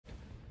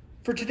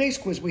For today's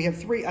quiz, we have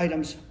 3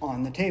 items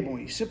on the table.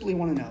 You simply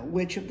want to know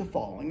which of the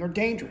following are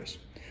dangerous.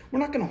 We're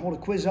not going to hold a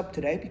quiz up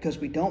today because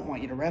we don't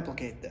want you to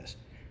replicate this.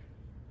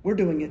 We're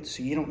doing it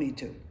so you don't need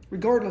to,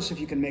 regardless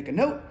if you can make a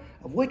note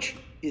of which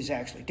is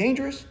actually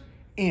dangerous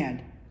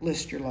and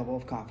list your level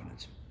of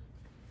confidence.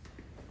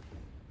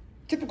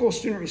 Typical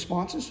student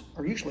responses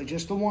are usually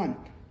just the one.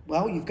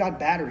 Well, you've got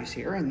batteries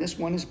here, and this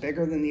one is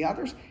bigger than the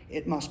others.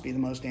 It must be the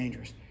most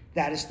dangerous.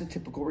 That is the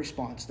typical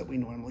response that we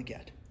normally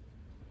get.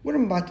 What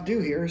I'm about to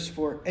do here is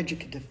for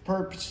educative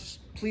purposes.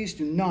 Please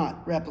do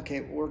not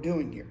replicate what we're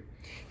doing here.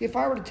 If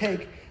I were to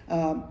take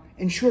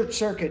and short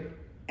circuit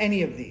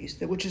any of these,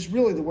 which is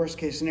really the worst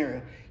case scenario,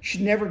 you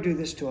should never do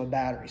this to a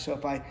battery. So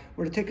if I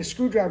were to take a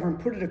screwdriver and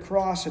put it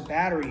across a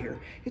battery here,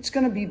 it's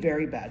going to be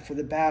very bad for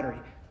the battery,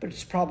 but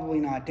it's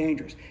probably not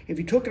dangerous. If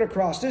you took it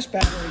across this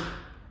battery,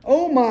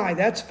 oh my,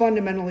 that's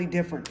fundamentally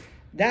different.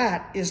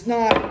 That is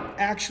not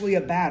actually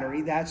a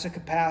battery, that's a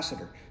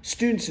capacitor.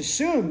 Students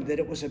assumed that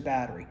it was a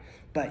battery,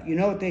 but you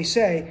know what they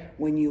say,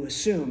 when you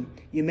assume,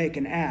 you make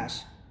an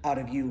ass out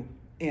of you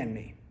and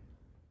me.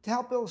 To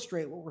help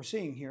illustrate what we're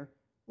seeing here,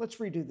 let's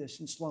redo this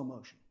in slow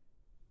motion.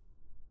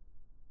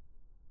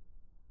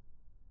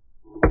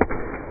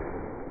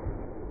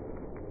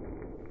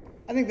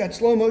 I think that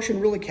slow motion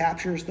really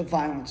captures the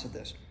violence of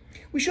this.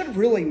 We should have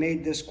really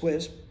made this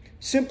quiz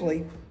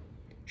simply,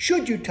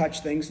 should you touch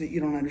things that you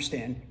don't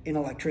understand in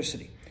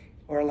electricity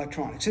or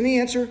electronics? And the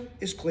answer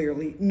is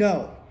clearly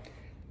no.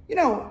 You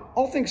know,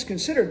 all things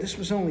considered, this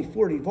was only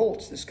 40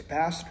 volts, this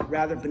capacitor,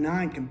 rather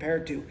benign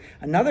compared to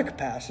another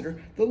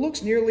capacitor that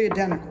looks nearly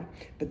identical.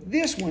 But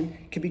this one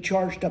can be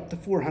charged up to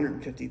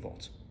 450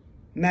 volts.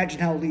 Imagine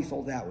how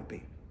lethal that would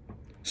be.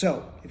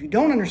 So, if you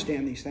don't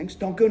understand these things,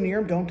 don't go near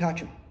them, don't touch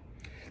them.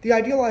 The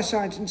Idealized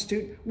Science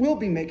Institute will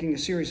be making a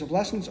series of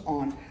lessons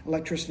on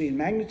electricity and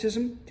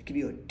magnetism to give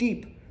you a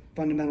deep,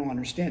 fundamental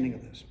understanding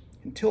of this.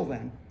 Until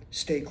then,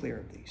 stay clear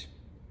of these.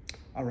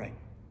 All right,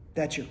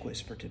 that's your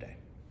quiz for today.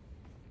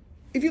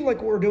 If you like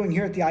what we're doing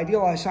here at the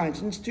Idealized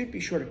Science Institute, be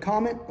sure to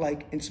comment,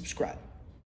 like, and subscribe.